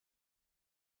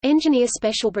Engineer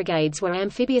Special Brigades were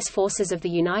amphibious forces of the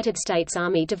United States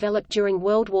Army developed during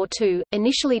World War II,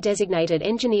 initially designated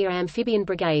Engineer Amphibian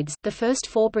Brigades. The first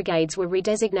 4 brigades were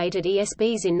redesignated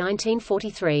ESBs in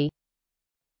 1943.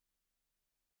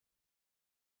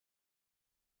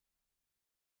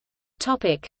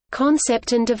 Topic: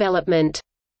 Concept and development.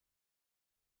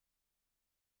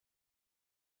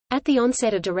 At the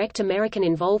onset of direct American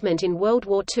involvement in World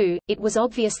War II, it was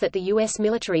obvious that the U.S.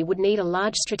 military would need a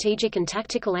large strategic and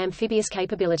tactical amphibious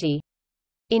capability.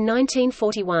 In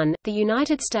 1941, the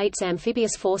United States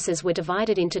amphibious forces were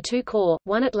divided into 2 corps,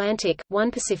 one Atlantic, one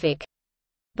Pacific.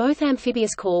 Both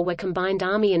amphibious corps were combined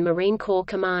Army and Marine Corps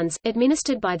commands,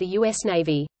 administered by the U.S.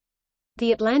 Navy.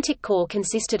 The Atlantic Corps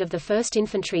consisted of the 1st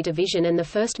Infantry Division and the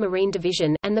 1st Marine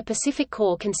Division, and the Pacific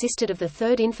Corps consisted of the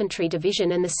 3rd Infantry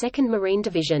Division and the 2nd Marine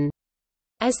Division.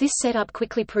 As this setup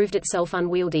quickly proved itself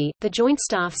unwieldy, the Joint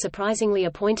Staff surprisingly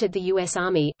appointed the U.S.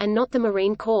 Army, and not the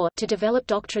Marine Corps, to develop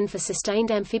doctrine for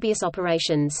sustained amphibious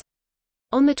operations.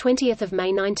 On 20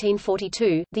 May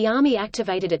 1942, the Army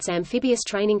activated its Amphibious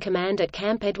Training Command at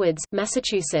Camp Edwards,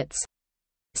 Massachusetts.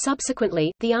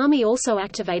 Subsequently, the Army also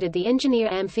activated the Engineer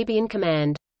Amphibian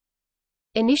Command.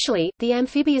 Initially, the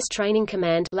Amphibious Training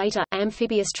Command, later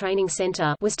Amphibious Training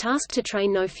Center, was tasked to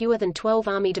train no fewer than 12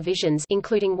 Army divisions,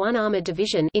 including 1 armored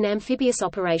division, in amphibious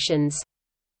operations.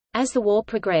 As the war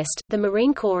progressed, the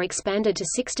Marine Corps expanded to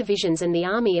 6 divisions and the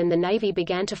Army and the Navy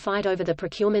began to fight over the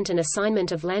procurement and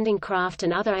assignment of landing craft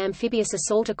and other amphibious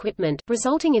assault equipment,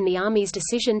 resulting in the Army's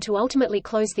decision to ultimately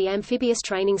close the Amphibious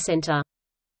Training Center.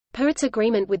 Per its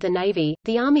agreement with the Navy,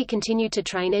 the Army continued to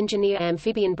train Engineer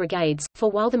Amphibian Brigades, for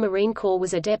while the Marine Corps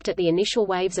was adept at the initial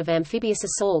waves of amphibious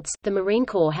assaults, the Marine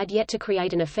Corps had yet to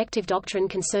create an effective doctrine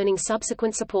concerning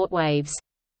subsequent support waves.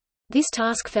 This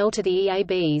task fell to the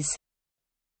EABs.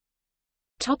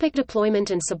 Topic: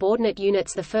 deployment and subordinate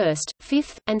units. The 1st,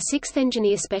 5th, and 6th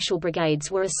Engineer Special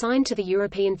Brigades were assigned to the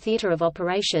European Theatre of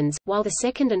Operations, while the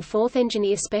 2nd and 4th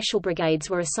Engineer Special Brigades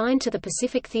were assigned to the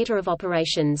Pacific Theatre of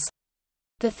Operations.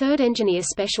 The 3rd Engineer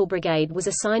Special Brigade was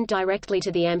assigned directly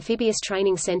to the Amphibious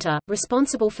Training Center,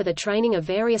 responsible for the training of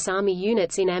various Army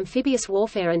units in amphibious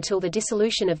warfare until the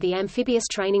dissolution of the Amphibious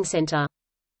Training Center.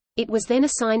 It was then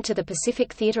assigned to the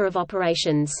Pacific Theatre of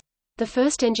Operations. The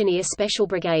 1st Engineer Special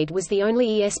Brigade was the only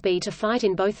ESB to fight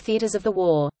in both theaters of the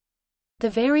war. The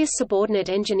various subordinate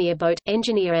Engineer Boat,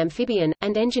 Engineer Amphibian,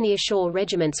 and Engineer Shore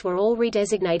regiments were all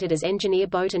redesignated as Engineer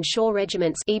Boat and Shore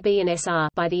regiments (EB and SR)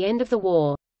 by the end of the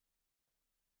war.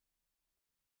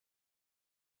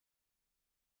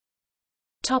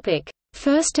 Topic: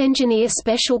 1st Engineer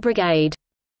Special Brigade.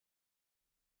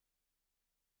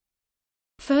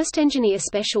 1st Engineer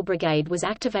Special Brigade was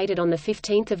activated on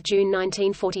 15 June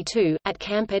 1942, at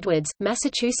Camp Edwards,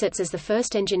 Massachusetts as the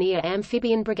 1st Engineer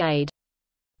Amphibian Brigade.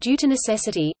 Due to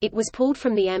necessity, it was pulled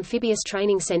from the Amphibious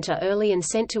Training Center early and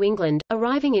sent to England,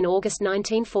 arriving in August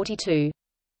 1942.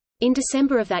 In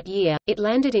December of that year, it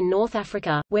landed in North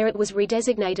Africa, where it was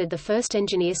redesignated the 1st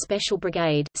Engineer Special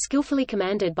Brigade, skillfully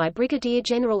commanded by Brigadier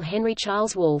General Henry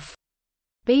Charles Wolfe.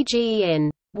 BGEN.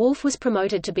 Wolfe was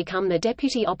promoted to become the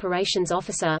Deputy Operations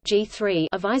Officer G3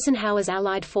 of Eisenhower's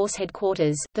Allied Force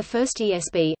Headquarters. The 1st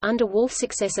ESB, under Wolfe's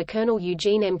successor Colonel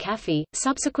Eugene M. Caffey,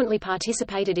 subsequently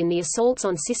participated in the assaults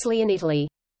on Sicily and Italy.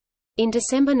 In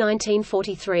December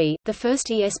 1943, the 1st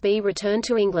ESB returned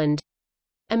to England.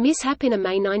 A mishap in a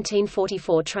May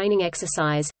 1944 training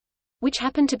exercise, which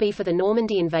happened to be for the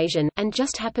Normandy invasion, and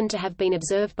just happened to have been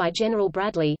observed by General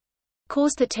Bradley,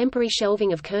 caused the temporary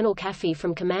shelving of Colonel Caffey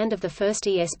from command of the 1st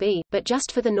ESB, but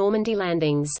just for the Normandy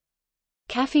landings.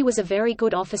 Caffey was a very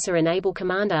good officer and able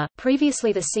commander,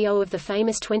 previously the CO of the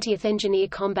famous 20th Engineer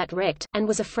Combat Rect, and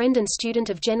was a friend and student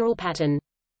of General Patton.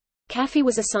 Caffey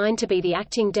was assigned to be the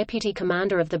acting deputy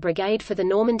commander of the brigade for the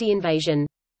Normandy invasion.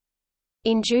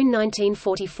 In June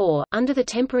 1944, under the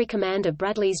temporary command of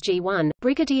Bradley's G1,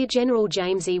 Brigadier General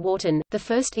James E. Wharton, the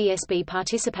 1st ESB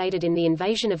participated in the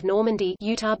invasion of Normandy,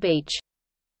 Utah Beach.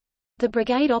 The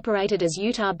brigade operated as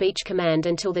Utah Beach Command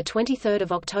until 23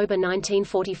 October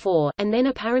 1944, and then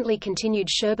apparently continued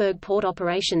Cherbourg port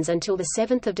operations until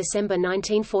 7 December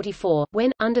 1944,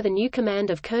 when, under the new command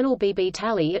of Colonel B. B.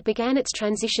 Talley, it began its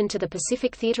transition to the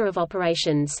Pacific Theatre of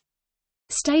Operations.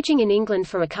 Staging in England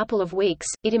for a couple of weeks,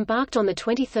 it embarked on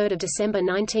 23 December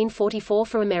 1944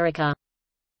 for America.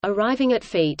 Arriving at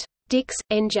Fête Dix,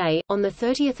 NJ, on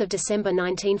 30 December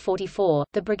 1944,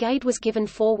 the brigade was given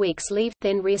 4 weeks' leave,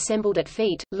 then reassembled at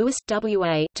Fête, Louis,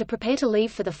 WA, to prepare to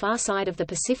leave for the far side of the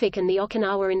Pacific and the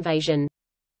Okinawa invasion.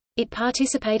 It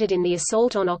participated in the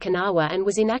assault on Okinawa and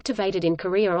was inactivated in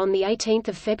Korea on 18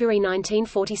 February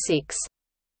 1946.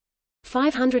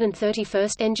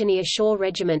 531st Engineer Shore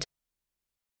Regiment,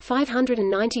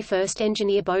 591st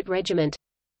Engineer Boat Regiment,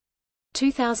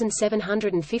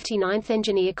 2759th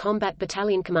Engineer Combat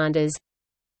Battalion Commanders.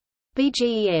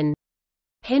 BGEN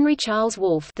Henry Charles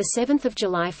Wolfe, the 7th of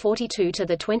July 42 to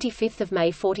the 25th of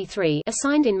May 43,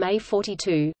 assigned in May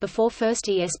 42 before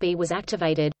 1st ESB was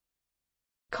activated.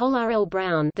 Cole R. L.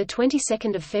 Brown, the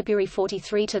 22nd of February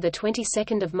 43 to the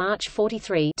 22nd of March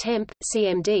 43, Temp.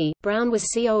 CMD. Brown was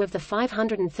CO of the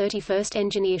 531st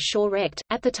Engineer Shore Rect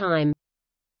at the time.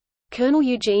 Colonel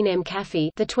Eugene M. Caffey,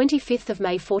 the 25th of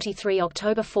May 43,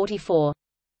 October 44.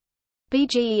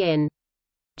 BGEN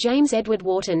James Edward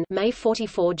Wharton, May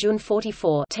 44, June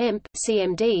 44, Temp.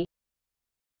 CMD.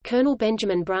 Colonel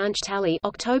Benjamin Branch Talley,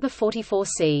 October 44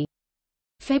 C.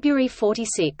 February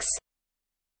 46.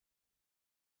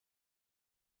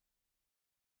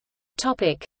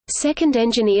 Topic: 2nd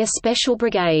Engineer Special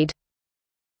Brigade.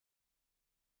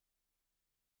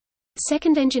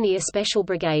 2nd Engineer Special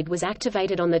Brigade was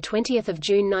activated on 20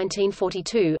 June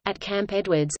 1942, at Camp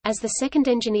Edwards, as the 2nd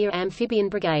Engineer Amphibian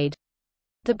Brigade.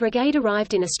 The brigade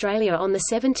arrived in Australia on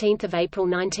 17 April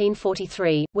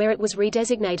 1943, where it was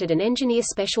redesignated an Engineer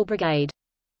Special Brigade.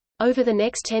 Over the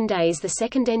next 10 days the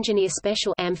 2nd Engineer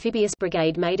Special Amphibious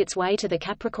Brigade made its way to the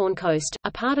Capricorn Coast, a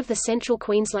part of the central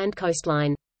Queensland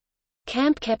coastline.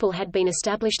 Camp Keppel had been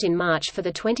established in March for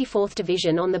the 24th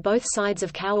Division on both sides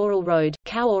of Cowral Road,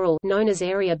 Cowral known as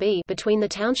Area B, between the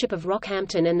township of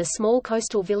Rockhampton and the small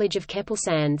coastal village of Keppel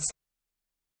Sands.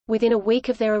 Within a week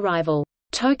of their arrival,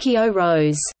 Tokyo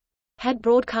Rose had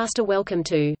broadcast a welcome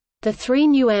to the 3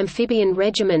 new amphibian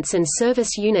regiments and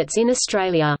service units in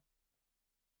Australia.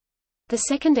 The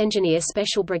 2nd Engineer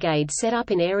Special Brigade set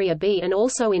up in Area B and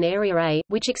also in Area A,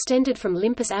 which extended from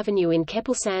Limpus Avenue in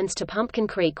Keppel Sands to Pumpkin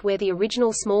Creek where the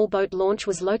original small boat launch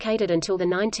was located until the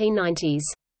 1990s.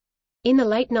 In the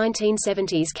late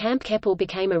 1970s Camp Keppel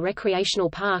became a recreational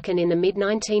park and in the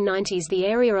mid-1990s the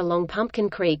area along Pumpkin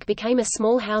Creek became a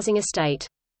small housing estate.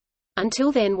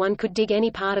 Until then one could dig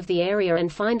any part of the area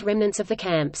and find remnants of the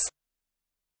camps.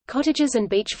 Cottages and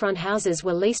beachfront houses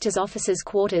were leased as officers'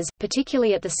 quarters,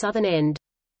 particularly at the southern end.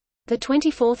 The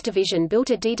 24th Division built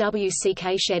a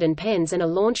DWCK shed and pens and a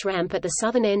launch ramp at the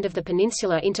southern end of the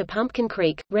peninsula into Pumpkin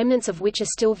Creek, remnants of which are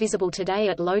still visible today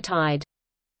at low tide.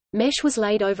 Mesh was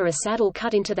laid over a saddle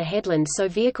cut into the headland so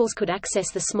vehicles could access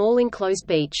the small enclosed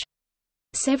beach.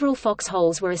 Several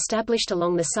foxholes were established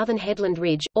along the southern headland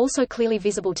ridge, also clearly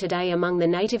visible today among the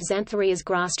native Xantharias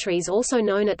grass trees also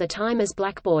known at the time as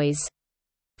Black Boys.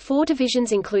 4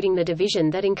 divisions including the division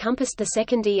that encompassed the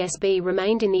 2nd ESB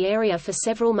remained in the area for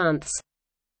several months.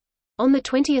 On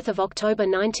 20 October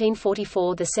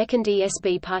 1944 the 2nd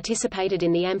ESB participated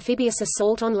in the amphibious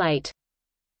assault on Leyte.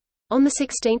 On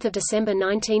 16 December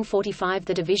 1945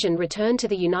 the division returned to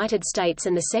the United States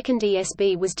and the 2nd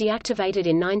ESB was deactivated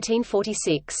in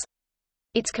 1946.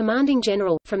 Its commanding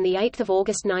general, from 8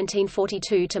 August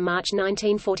 1942 to March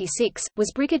 1946,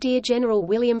 was Brigadier General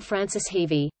William Francis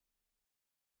Heavey.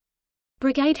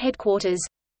 Brigade Headquarters,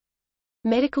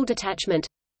 Medical Detachment,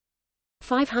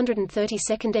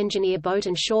 532nd Engineer Boat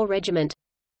and Shore Regiment,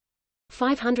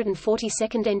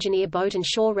 542nd Engineer Boat and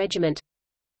Shore Regiment,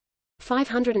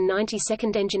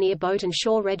 592nd Engineer Boat and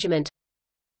Shore Regiment,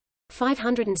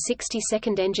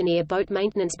 562nd Engineer Boat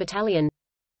Maintenance Battalion,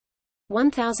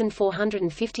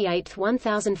 1458th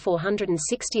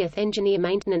 1460th Engineer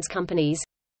Maintenance Companies,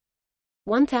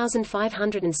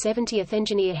 1570th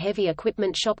Engineer Heavy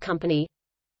Equipment Shop Company,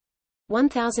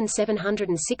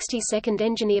 1762nd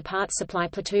Engineer Parts Supply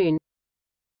Platoon,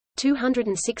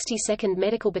 262nd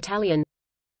Medical Battalion,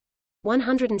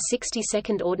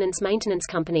 162nd Ordnance Maintenance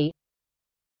Company,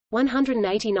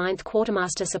 189th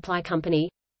Quartermaster Supply Company,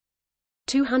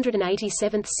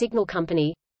 287th Signal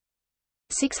Company,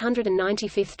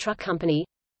 695th Truck Company,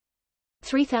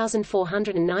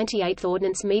 3498th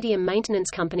Ordnance Medium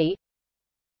Maintenance Company,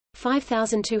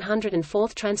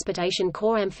 5204th Transportation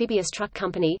Corps Amphibious Truck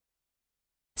Company,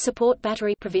 Support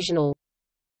Battery Provisional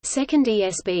 2nd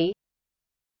ESB,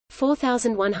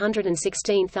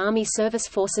 4116th Army Service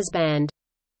Forces Band.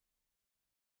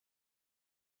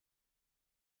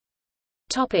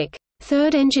 Topic: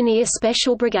 3rd Engineer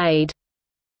Special Brigade.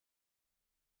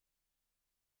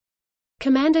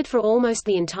 Commanded for almost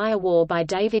the entire war by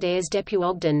David Ayres Depew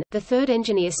Ogden, the 3rd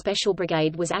Engineer Special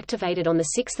Brigade was activated on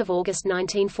 6 August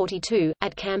 1942,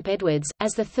 at Camp Edwards,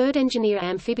 as the 3rd Engineer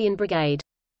Amphibian Brigade.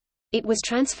 It was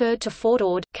transferred to Fort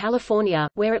Ord, California,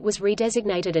 where it was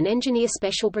redesignated an Engineer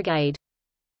Special Brigade.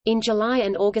 In July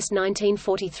and August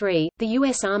 1943, the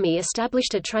U.S. Army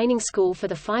established a training school for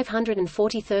the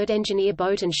 543rd Engineer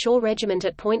Boat and Shore Regiment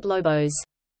at Point Lobos.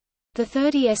 The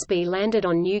 3rd ESB landed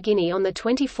on New Guinea on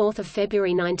 24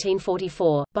 February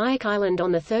 1944, Biak Island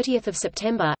on 30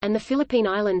 September, and the Philippine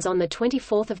Islands on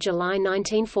 24 July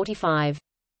 1945.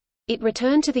 It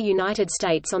returned to the United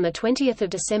States on 20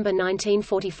 December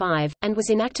 1945, and was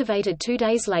inactivated 2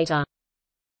 days later.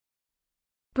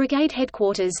 Brigade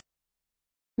Headquarters,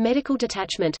 Medical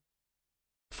Detachment,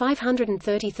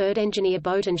 533rd Engineer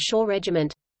Boat and Shore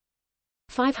Regiment,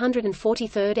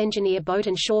 543rd Engineer Boat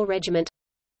and Shore Regiment,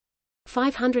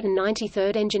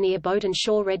 593rd Engineer Boat and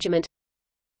Shore Regiment,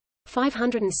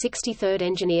 563rd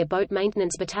Engineer Boat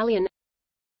Maintenance Battalion,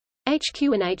 HQ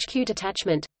and HQ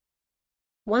Detachment,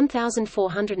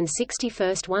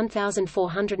 1461st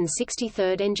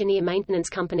 1463rd Engineer Maintenance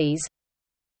Companies,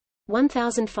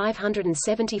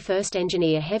 1571st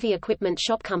Engineer Heavy Equipment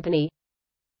Shop Company,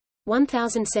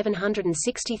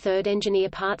 1763rd Engineer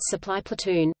Parts Supply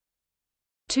Platoon,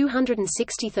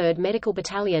 263rd Medical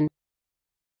Battalion,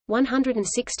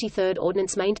 163rd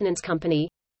Ordnance Maintenance Company,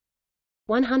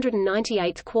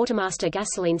 198th Quartermaster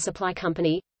Gasoline Supply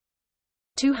Company,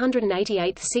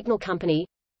 288th Signal Company,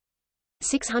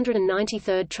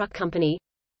 693rd Truck Company,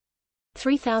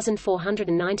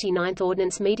 3499th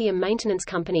Ordnance Medium Maintenance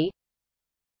Company,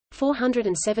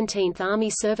 417th Army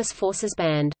Service Forces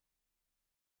Band.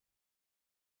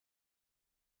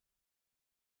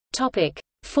 Topic: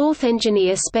 4th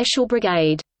Engineer Special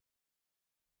Brigade.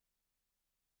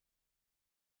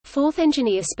 4th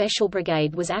Engineer Special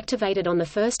Brigade was activated on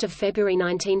 1 February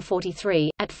 1943,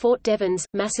 at Fort Devens,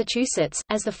 Massachusetts,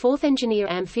 as the 4th Engineer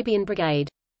Amphibian Brigade.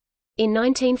 In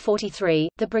 1943,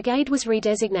 the brigade was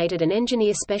redesignated an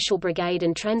Engineer Special Brigade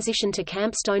and transitioned to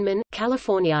Camp Stoneman,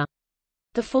 California.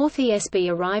 The 4th ESB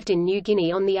arrived in New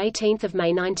Guinea on 18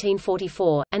 May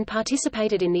 1944, and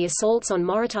participated in the assaults on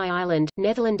Morotai Island,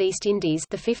 Netherlands East Indies,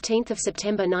 15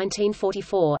 September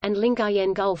 1944, and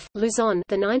Lingayen Gulf, Luzon,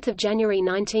 9 January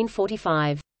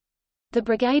 1945. The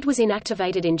brigade was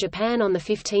inactivated in Japan on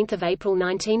 15 April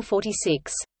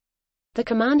 1946. The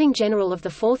commanding general of the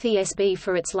 4th ESB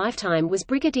for its lifetime was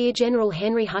Brigadier General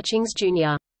Henry Hutchings,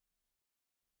 Jr.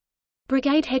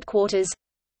 Brigade Headquarters,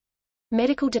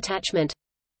 Medical Detachment,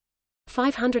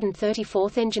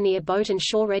 534th Engineer Boat and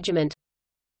Shore Regiment,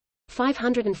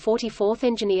 544th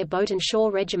Engineer Boat and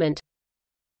Shore Regiment,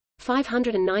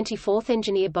 594th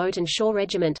Engineer Boat and Shore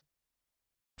Regiment,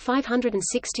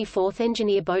 564th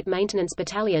Engineer Boat Maintenance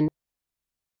Battalion,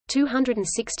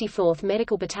 264th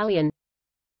Medical Battalion,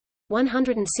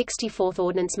 164th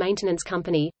Ordnance Maintenance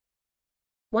Company,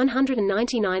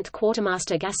 199th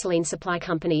Quartermaster Gasoline Supply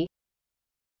Company,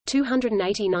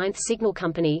 289th Signal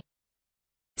Company,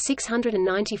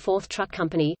 694th Truck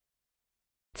Company,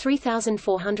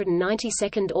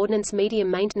 3492nd Ordnance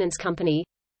Medium Maintenance Company,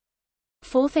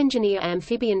 4th Engineer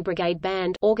Amphibian Brigade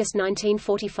Band. August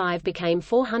 1945 became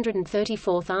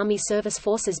 434th Army Service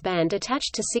Forces Band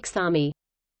attached to 6th Army.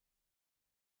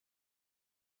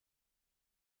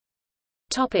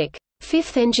 Topic: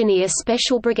 5th Engineer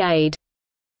Special Brigade.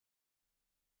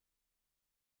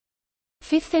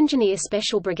 5th Engineer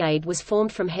Special Brigade was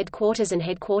formed from Headquarters and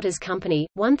Headquarters Company,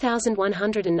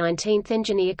 1119th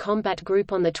Engineer Combat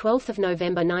Group on 12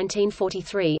 November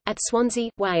 1943, at Swansea,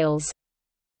 Wales.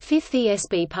 5th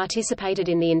ESB participated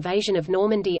in the invasion of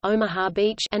Normandy, Omaha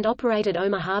Beach, and operated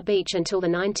Omaha Beach until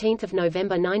 19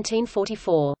 November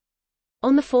 1944.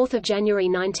 On 4 January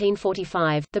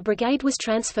 1945, the brigade was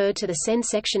transferred to the Seine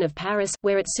section of Paris,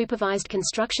 where it supervised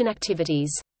construction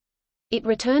activities. It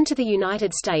returned to the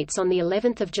United States on the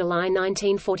 11th of July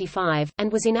 1945,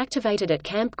 and was inactivated at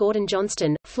Camp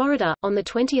Gordon-Johnston, Florida, on the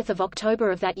 20th of October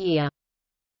of that year.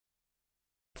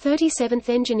 37th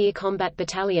Engineer Combat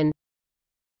Battalion,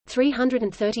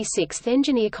 336th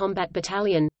Engineer Combat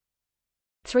Battalion,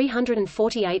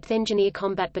 348th Engineer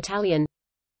Combat Battalion,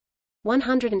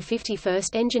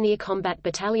 151st Engineer Combat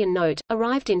Battalion. Note,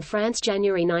 arrived in France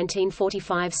January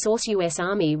 1945. Source: U.S.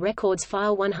 Army Records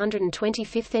File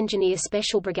 125th Engineer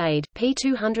Special Brigade, p.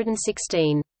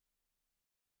 216.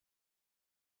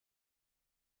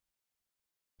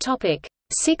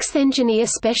 6th Engineer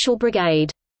Special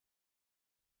Brigade.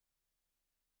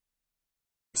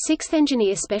 6th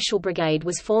Engineer Special Brigade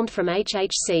was formed from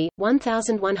HHC,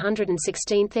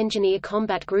 1116th Engineer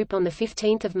Combat Group on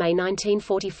 15 May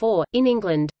 1944, in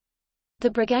England. The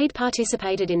brigade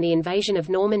participated in the invasion of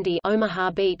Normandy,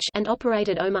 Omaha Beach, and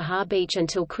operated Omaha Beach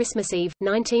until Christmas Eve,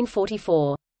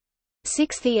 1944.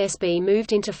 6th ESB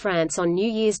moved into France on New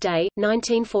Year's Day,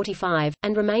 1945,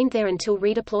 and remained there until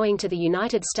redeploying to the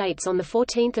United States on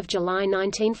 14 July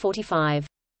 1945.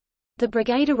 The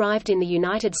brigade arrived in the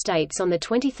United States on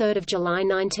 23 July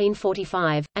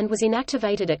 1945, and was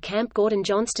inactivated at Camp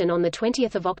Gordon-Johnston on 20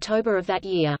 October of that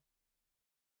year.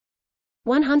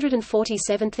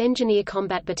 147th Engineer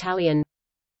Combat Battalion,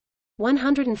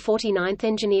 149th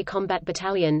Engineer Combat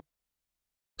Battalion,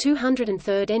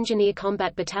 203rd Engineer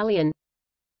Combat Battalion,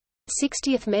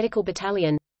 60th Medical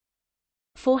Battalion,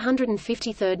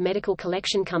 453rd Medical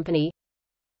Collection Company,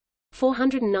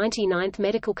 499th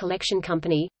Medical Collection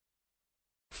Company,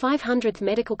 500th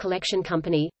Medical Collection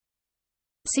Company,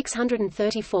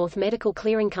 634th Medical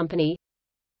Clearing Company,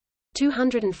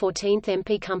 214th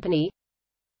MP Company,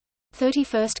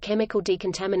 31st Chemical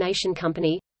Decontamination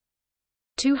Company,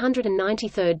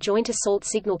 293rd Joint Assault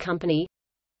Signal Company,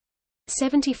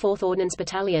 74th Ordnance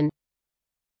Battalion,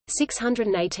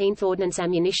 618th Ordnance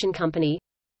Ammunition Company,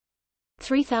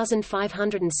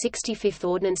 3565th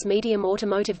Ordnance Medium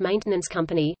Automotive Maintenance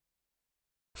Company,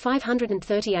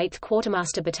 538th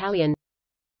Quartermaster Battalion,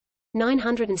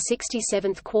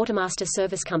 967th Quartermaster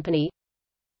Service Company,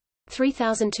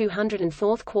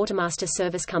 3204th Quartermaster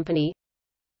Service Company,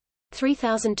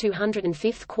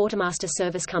 3205th Quartermaster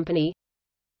Service Company,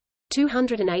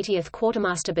 280th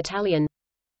Quartermaster Battalion,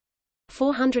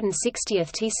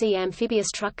 460th TC Amphibious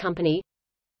Truck Company,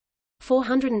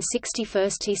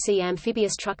 461st TC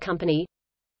Amphibious Truck Company,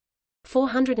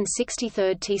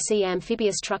 463rd TC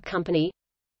Amphibious Truck Company,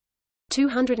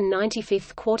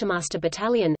 295th Quartermaster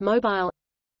Battalion Mobile,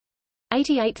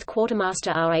 88th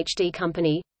Quartermaster RHD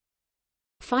Company,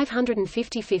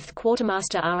 555th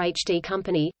Quartermaster RHD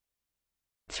Company,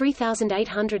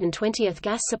 3820th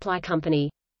Gas Supply Company.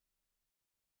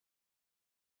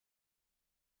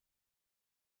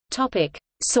 Topic: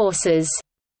 Sources.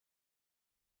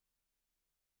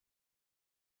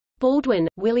 Baldwin,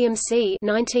 William C.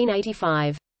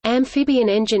 1985. Amphibian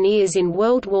Engineers in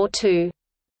World War II.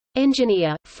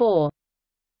 Engineer, 4.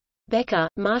 Becker,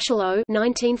 Marshall O.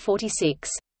 1946.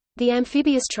 The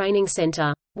Amphibious Training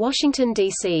Center. Washington,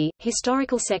 D.C.,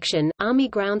 Historical Section, Army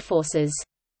Ground Forces.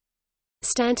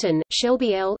 Stanton,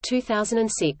 Shelby L.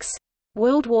 2006.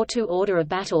 World War II Order of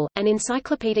Battle, an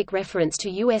encyclopedic reference to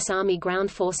U.S. Army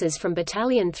Ground Forces from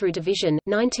Battalion through Division,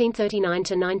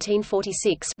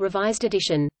 1939–1946 revised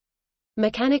edition.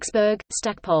 Mechanicsburg,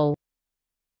 Stackpole.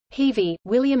 Heavey,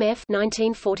 William F.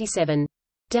 1947.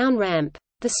 Down Ramp.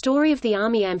 The Story of the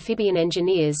Army Amphibian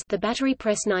Engineers, The Battery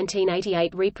Press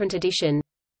 1988 reprint edition.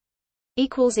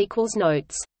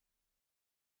 Notes